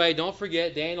 By the way, don't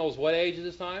forget, Daniel was what age at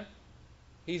this time?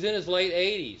 He's in his late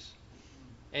 80s.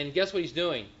 And guess what he's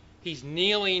doing? He's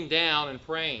kneeling down and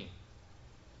praying.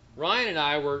 Ryan and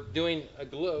I were gluing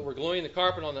the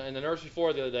carpet in the nursery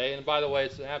floor the other day. And by the way,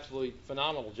 it's an absolutely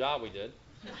phenomenal job we did.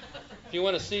 If you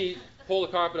want to see, pull the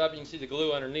carpet up, you can see the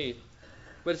glue underneath.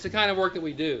 But it's the kind of work that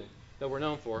we do, that we're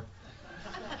known for.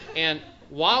 And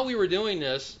while we were doing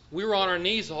this, we were on our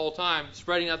knees the whole time,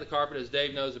 spreading out the carpet, as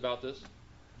Dave knows about this.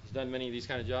 He's done many of these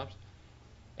kind of jobs.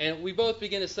 And we both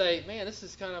begin to say, man, this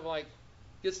is kind of like,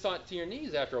 gets to your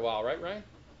knees after a while, right, Ryan?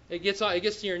 It gets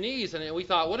to your knees, and we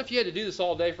thought, what if you had to do this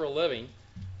all day for a living?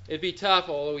 It'd be tough,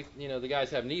 although the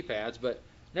guys have knee pads, but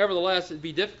nevertheless, it'd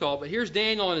be difficult. But here's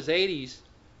Daniel in his 80s,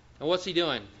 and what's he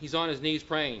doing? He's on his knees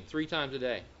praying 3 times a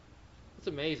day. It's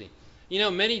amazing.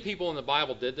 Many people in the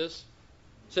Bible did this.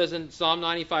 It says in Psalm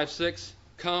 95:6,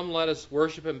 come, let us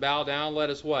worship and bow down. Let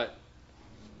us what?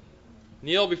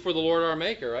 Kneel before the Lord our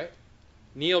Maker, right?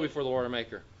 Kneel before the Lord our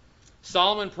Maker.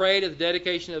 Solomon prayed at the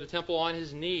dedication of the temple on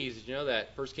his knees. Did you know that?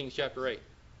 1 Kings chapter 8.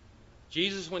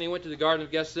 Jesus, when he went to the Garden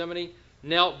of Gethsemane,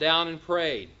 knelt down and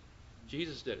prayed.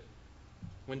 Jesus did it.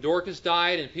 When Dorcas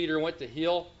died and Peter went to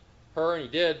heal her, and he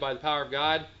did by the power of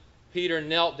God, Peter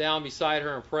knelt down beside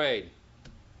her and prayed.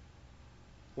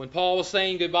 When Paul was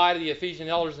saying goodbye to the Ephesian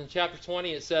elders in chapter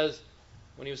 20, it says,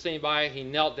 when he was saying bye, he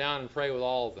knelt down and prayed with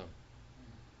all of them.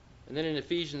 And then in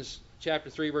Ephesians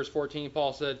chapter 3, verse 14,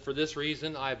 Paul said, "For this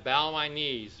reason I bow my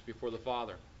knees before the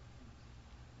Father."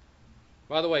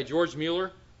 By the way, George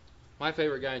Mueller, my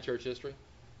favorite guy in church history,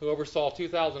 who oversaw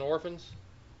 2,000 orphans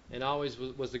and always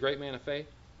was the great man of faith,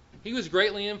 he was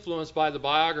greatly influenced by the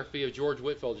biography of George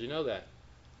Whitefield. Did you know that?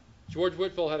 George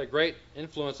Whitefield had a great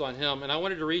influence on him, and I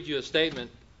wanted to read you a statement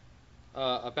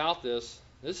about this.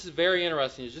 This is very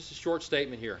interesting. It's just a short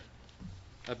statement here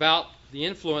about the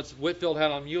influence Whitefield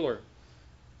had on Mueller.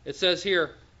 It says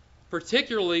here,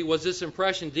 "Particularly was this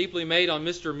impression deeply made on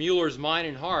Mr. Mueller's mind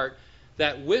and heart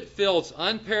that Whitefield's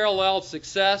unparalleled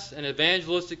success and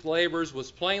evangelistic labors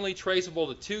was plainly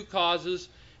traceable to two causes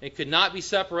and could not be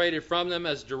separated from them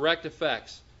as direct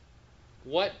effects."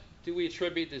 What do we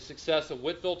attribute the success of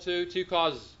Whitefield to? Two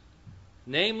causes.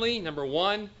 Namely, number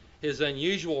one, his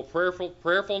unusual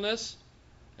prayerfulness,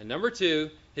 and number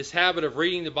two, his habit of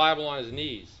reading the Bible on his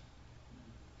knees.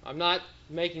 I'm not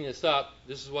making this up.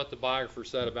 This is what the biographer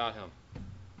said about him.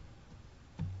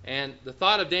 And the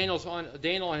thought of Daniel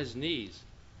on his knees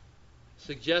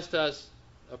suggests to us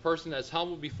a person that's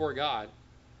humble before God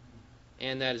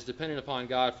and that is dependent upon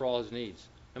God for all his needs.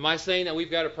 Am I saying that we've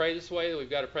got to pray this way, that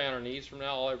we've got to pray on our knees from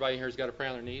now? Everybody here has got to pray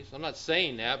on their knees? I'm not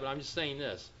saying that, but I'm just saying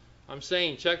this. I'm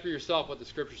saying check for yourself what the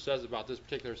Scripture says about this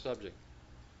particular subject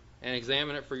and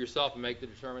examine it for yourself and make the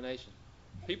determination.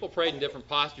 People prayed in different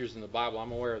postures in the Bible.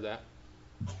 I'm aware of that.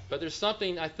 But there's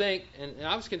something, I think, and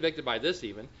I was convicted by this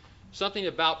even, something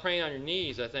about praying on your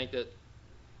knees, I think, that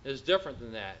is different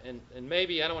than that. And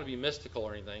maybe, I don't want to be mystical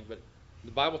or anything, but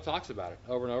the Bible talks about it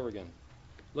over and over again.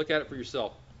 Look at it for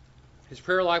yourself. His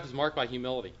prayer life was marked by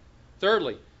humility.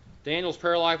 Thirdly, Daniel's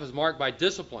prayer life was marked by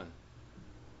discipline.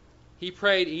 He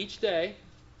prayed each day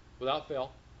without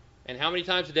fail. And how many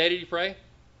times a day did he pray?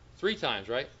 3 times,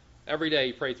 right? Every day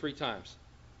he prayed 3 times.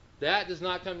 That does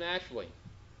not come naturally.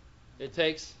 It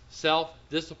takes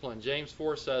self-discipline. James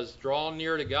 4 says, draw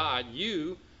near to God.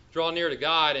 You draw near to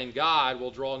God, and God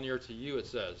will draw near to you, it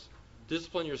says.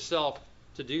 Discipline yourself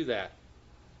to do that.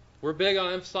 We're big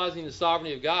on emphasizing the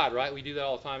sovereignty of God, right? We do that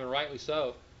all the time, and rightly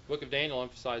so. The book of Daniel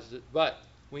emphasizes it. But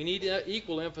we need to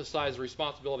equally emphasize the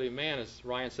responsibility of man, as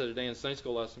Ryan said today in the Sunday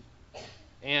school lesson.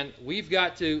 And we've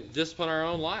got to discipline our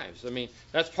own lives. I mean,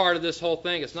 that's part of this whole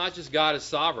thing. It's not just God is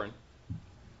sovereign.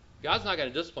 God's not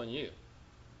going to discipline you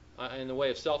in the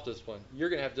way of self-discipline. You're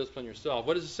going to have to discipline yourself.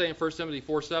 What does it say in 1 Timothy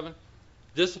 4:7?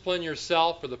 Discipline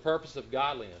yourself for the purpose of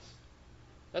godliness.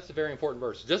 That's a very important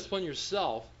verse. Discipline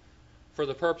yourself for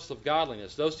the purpose of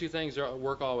godliness. Those two things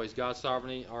work always. God's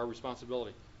sovereignty, our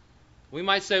responsibility. We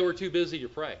might say we're too busy to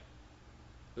pray.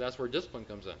 But that's where discipline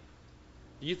comes in.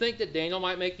 Do you think that Daniel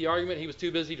might make the argument he was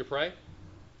too busy to pray?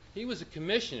 He was a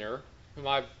commissioner, whom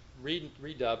I've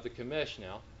redubbed the commish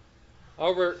now,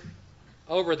 over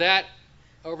that,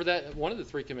 one of the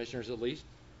 3 commissioners at least.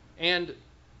 And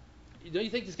don't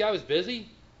you think this guy was busy?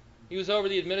 He was over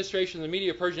the administration of the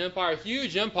Medo-Persian Empire, a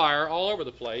huge empire all over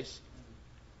the place.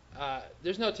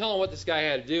 There's no telling what this guy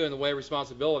had to do in the way of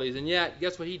responsibilities, and yet,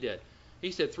 guess what he did?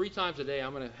 He said 3 times a day,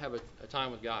 I'm going to have a time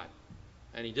with God.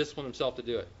 And he disciplined himself to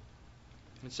do it.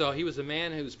 And so he was a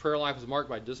man whose prayer life was marked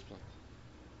by discipline.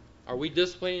 Are we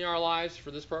disciplining our lives for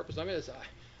this purpose? I mean,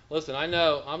 listen, I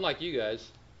know I'm like you guys,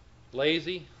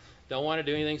 lazy, don't want to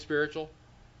do anything spiritual.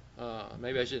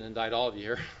 Maybe I shouldn't indict all of you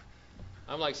here.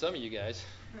 I'm like some of you guys.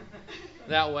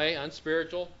 That way,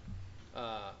 unspiritual.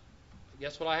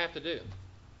 Guess what I have to do?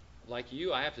 Like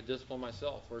you, I have to discipline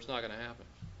myself, or it's not going to happen.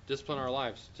 Discipline our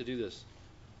lives to do this.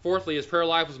 Fourthly, his prayer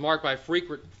life was marked by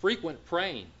frequent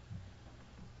praying.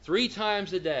 3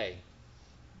 times a day.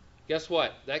 Guess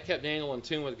what? That kept Daniel in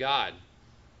tune with God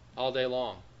all day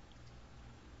long.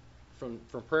 From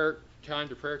prayer time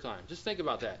to prayer time. Just think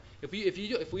about that.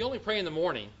 If we only pray in the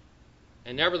morning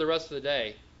and never the rest of the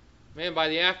day, man, by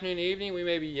the afternoon and evening, we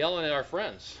may be yelling at our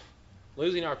friends,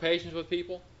 losing our patience with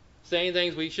people, saying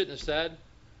things we shouldn't have said,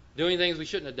 doing things we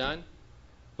shouldn't have done.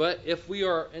 But if we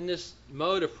are in this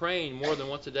mode of praying more than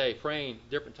once a day, praying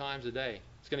different times a day,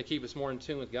 it's going to keep us more in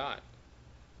tune with God.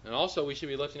 And also, we should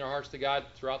be lifting our hearts to God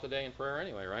throughout the day in prayer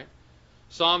anyway, right?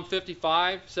 Psalm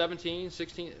 55, 17,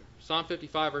 16, Psalm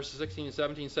 55, verses 16 and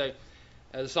 17 say,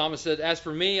 as the psalmist said, as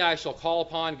for me, I shall call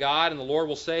upon God, and the Lord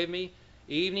will save me.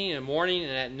 Evening and morning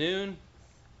and at noon,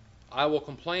 I will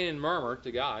complain and murmur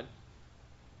to God,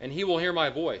 and he will hear my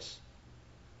voice.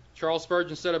 Charles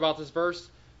Spurgeon said about this verse,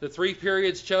 the 3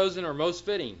 periods chosen are most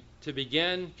fitting. To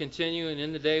begin, continue, and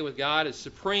end the day with God is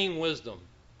supreme wisdom.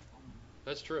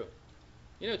 That's true.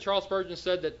 You know, Charles Spurgeon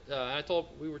said that,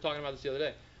 we were talking about this the other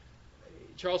day.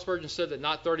 Charles Spurgeon said that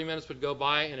not 30 minutes would go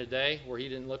by in a day where he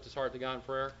didn't lift his heart to God in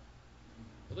prayer.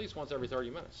 At least once every 30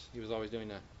 minutes. He was always doing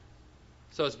that.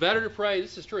 So it's better to pray,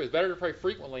 this is true, it's better to pray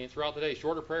frequently and throughout the day,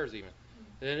 shorter prayers even,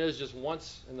 than it is just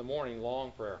once in the morning,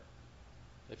 long prayer,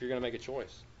 if you're going to make a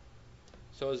choice.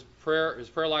 So his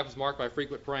prayer life was marked by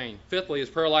frequent praying. Fifthly, his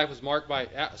prayer life was marked by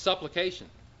supplication.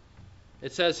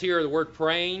 It says here the word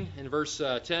praying in verse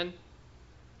 10.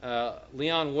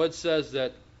 Leon Wood says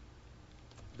that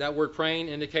word praying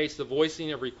indicates the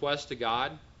voicing of requests to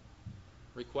God,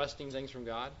 requesting things from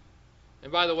God.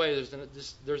 And by the way,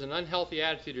 there's an unhealthy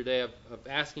attitude today of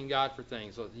asking God for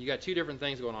things. So you got two different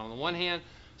things going on. On the one hand,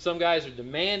 some guys are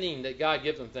demanding that God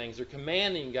give them things. They're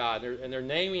commanding God, and they're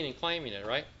naming and claiming it,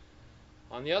 right?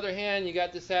 On the other hand, you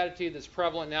got this attitude that's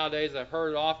prevalent nowadays. I've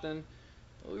heard it often.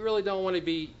 We really don't want to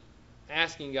be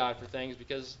asking God for things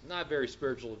because it's not very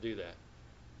spiritual to do that.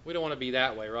 We don't want to be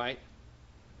that way, right?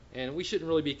 And we shouldn't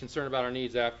really be concerned about our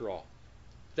needs after all.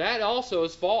 That also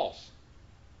is false.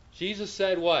 Jesus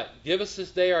said what? Give us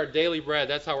this day our daily bread.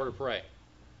 That's how we're to pray.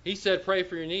 He said pray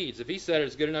for your needs. If he said it,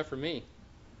 it's good enough for me.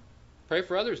 Pray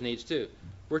for others' needs too.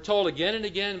 We're told again and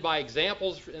again by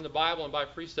examples in the Bible and by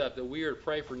precept that we are to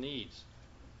pray for needs.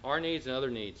 Our needs and other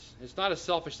needs. It's not a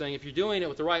selfish thing if you're doing it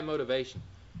with the right motivation.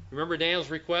 Remember Daniel's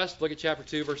request? Look at chapter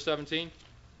 2, verse 17.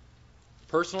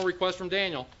 Personal request from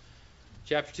Daniel.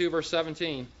 Chapter 2, verse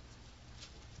 17.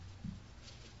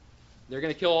 They're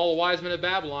going to kill all the wise men of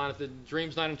Babylon if the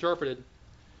dream's not interpreted.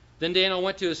 Then Daniel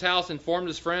went to his house and informed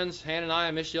his friends,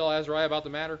 Hananiah, Mishael, Azariah, about the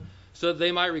matter, so that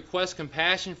they might request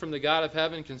compassion from the God of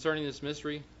heaven concerning this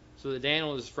mystery, so that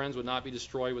Daniel and his friends would not be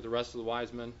destroyed with the rest of the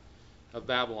wise men of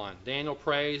Babylon. Daniel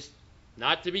prays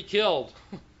not to be killed,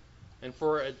 and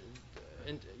for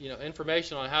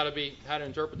information on how to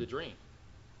interpret the dream.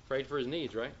 Prayed for his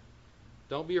needs, right?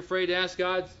 Don't be afraid to ask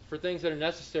God for things that are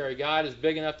necessary. God is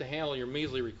big enough to handle your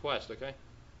measly request, okay?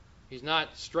 He's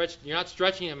not stretched. You're not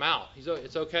stretching him out.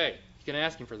 It's okay. You can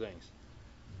ask him for things.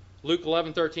 Luke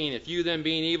 11:13. If you then,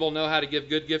 being evil, know how to give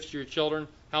good gifts to your children,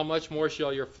 how much more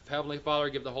shall your heavenly Father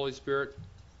give the Holy Spirit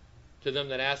to them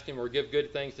that ask him, or give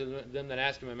good things to them that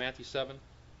ask him in Matthew 7?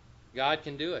 God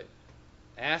can do it.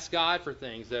 Ask God for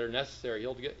things that are necessary.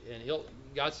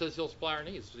 God says he'll supply our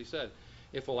needs, as he said,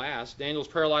 if we'll ask. Daniel's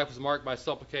prayer life was marked by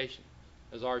supplication,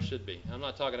 as ours should be. I'm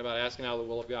not talking about asking out of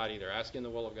the will of God either. Asking the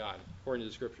will of God, according to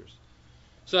the Scriptures.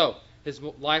 So, his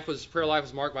prayer life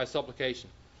was marked by supplication.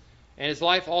 And his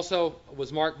life also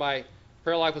was marked by,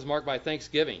 prayer life was marked by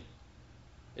thanksgiving.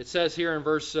 It says here in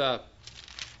verse,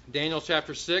 Daniel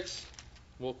chapter 6,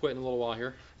 we'll quit in a little while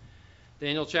here.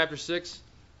 Daniel chapter 6,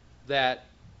 that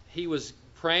he was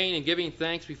praying and giving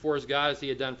thanks before his God as he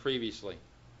had done previously.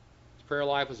 His prayer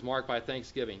life was marked by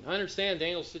thanksgiving. Understand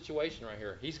Daniel's situation right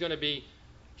here. He's going to be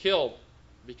killed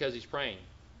because he's praying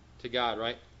to God,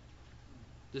 right?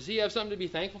 Does he have something to be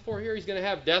thankful for here? He's going to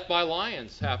have death by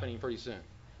lions happening pretty soon.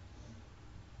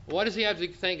 What does he have to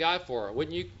thank God for?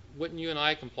 Wouldn't you and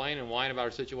I complain and whine about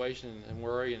our situation and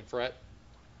worry and fret?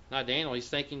 Not Daniel. He's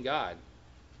thanking God.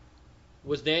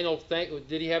 Did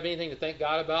he have anything to thank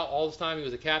God about all this time he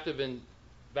was a captive in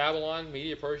Babylon,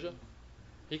 Media, Persia?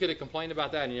 He could have complained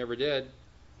about that, and he never did.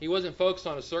 He wasn't focused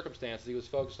on his circumstances. He was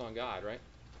focused on God, right?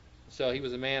 So he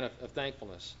was a man of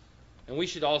thankfulness. And we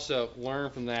should also learn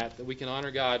from that we can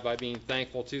honor God by being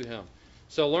thankful to him.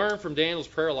 So learn from Daniel's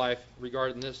prayer life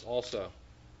regarding this also.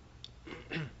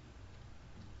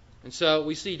 And so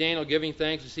we see Daniel giving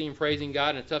thanks. We see him praising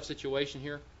God in a tough situation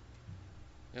here.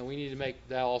 And we need to make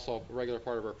that also a regular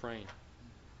part of our praying.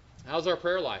 How's our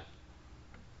prayer life?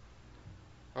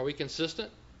 Are we consistent?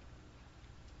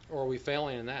 Or are we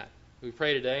failing in that? We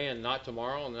pray today and not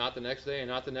tomorrow and not the next day and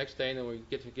not the next day, and then we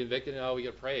get convicted and we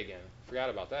got to pray again. Forgot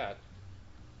about that.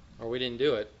 Or we didn't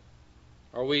do it.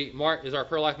 Is our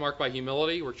prayer life marked by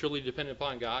humility? We're truly dependent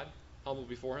upon God, humble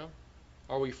before him.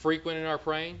 Are we frequent in our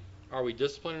praying? Are we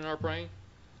disciplined in our praying?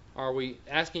 Are we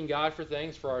asking God for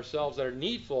things for ourselves that are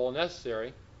needful and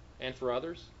necessary and for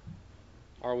others?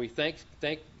 Are we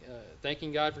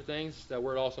thanking God for things? That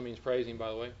word also means praising, by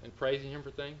the way, and praising him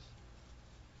for things.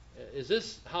 Is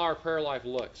this how our prayer life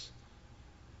looks?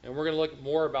 And we're going to look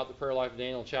more about the prayer life of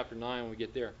Daniel in chapter 9 when we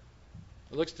get there.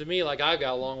 It looks to me like I've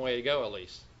got a long way to go, at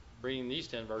least, reading these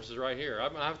 10 verses right here.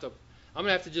 I'm going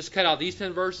to have to just cut out these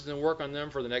 10 verses and work on them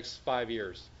for the next 5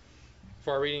 years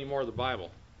before I read any more of the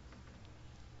Bible.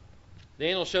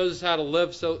 Daniel shows us how to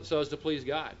live so as to please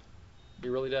God. He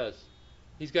really does.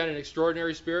 He's got an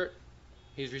extraordinary spirit.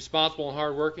 He's responsible and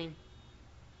hardworking.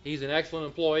 He's an excellent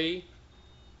employee.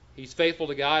 He's faithful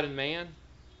to God and man.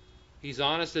 He's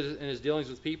honest in his dealings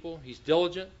with people. He's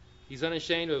diligent. He's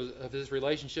unashamed of his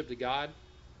relationship to God.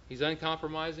 He's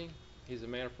uncompromising. He's a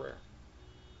man of prayer.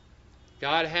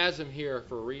 God has him here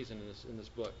for a reason in this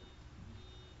book,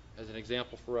 as an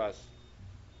example for us.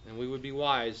 And we would be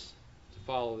wise to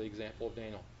follow the example of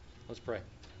Daniel. Let's pray.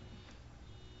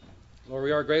 Lord,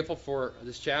 we are grateful for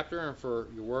this chapter and for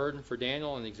your word and for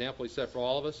Daniel and the example he set for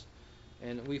all of us.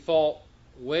 And we fall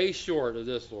way short of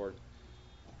this, Lord.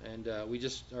 And we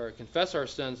just confess our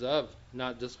sins of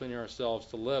not disciplining ourselves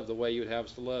to live the way you would have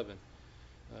us to live,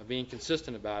 and being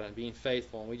consistent about it and being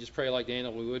faithful. And we just pray, like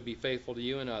Daniel, we would be faithful to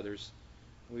you and others.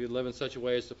 We would live in such a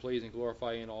way as to please and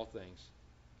glorify you in all things.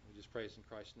 We just pray this in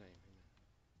Christ's name.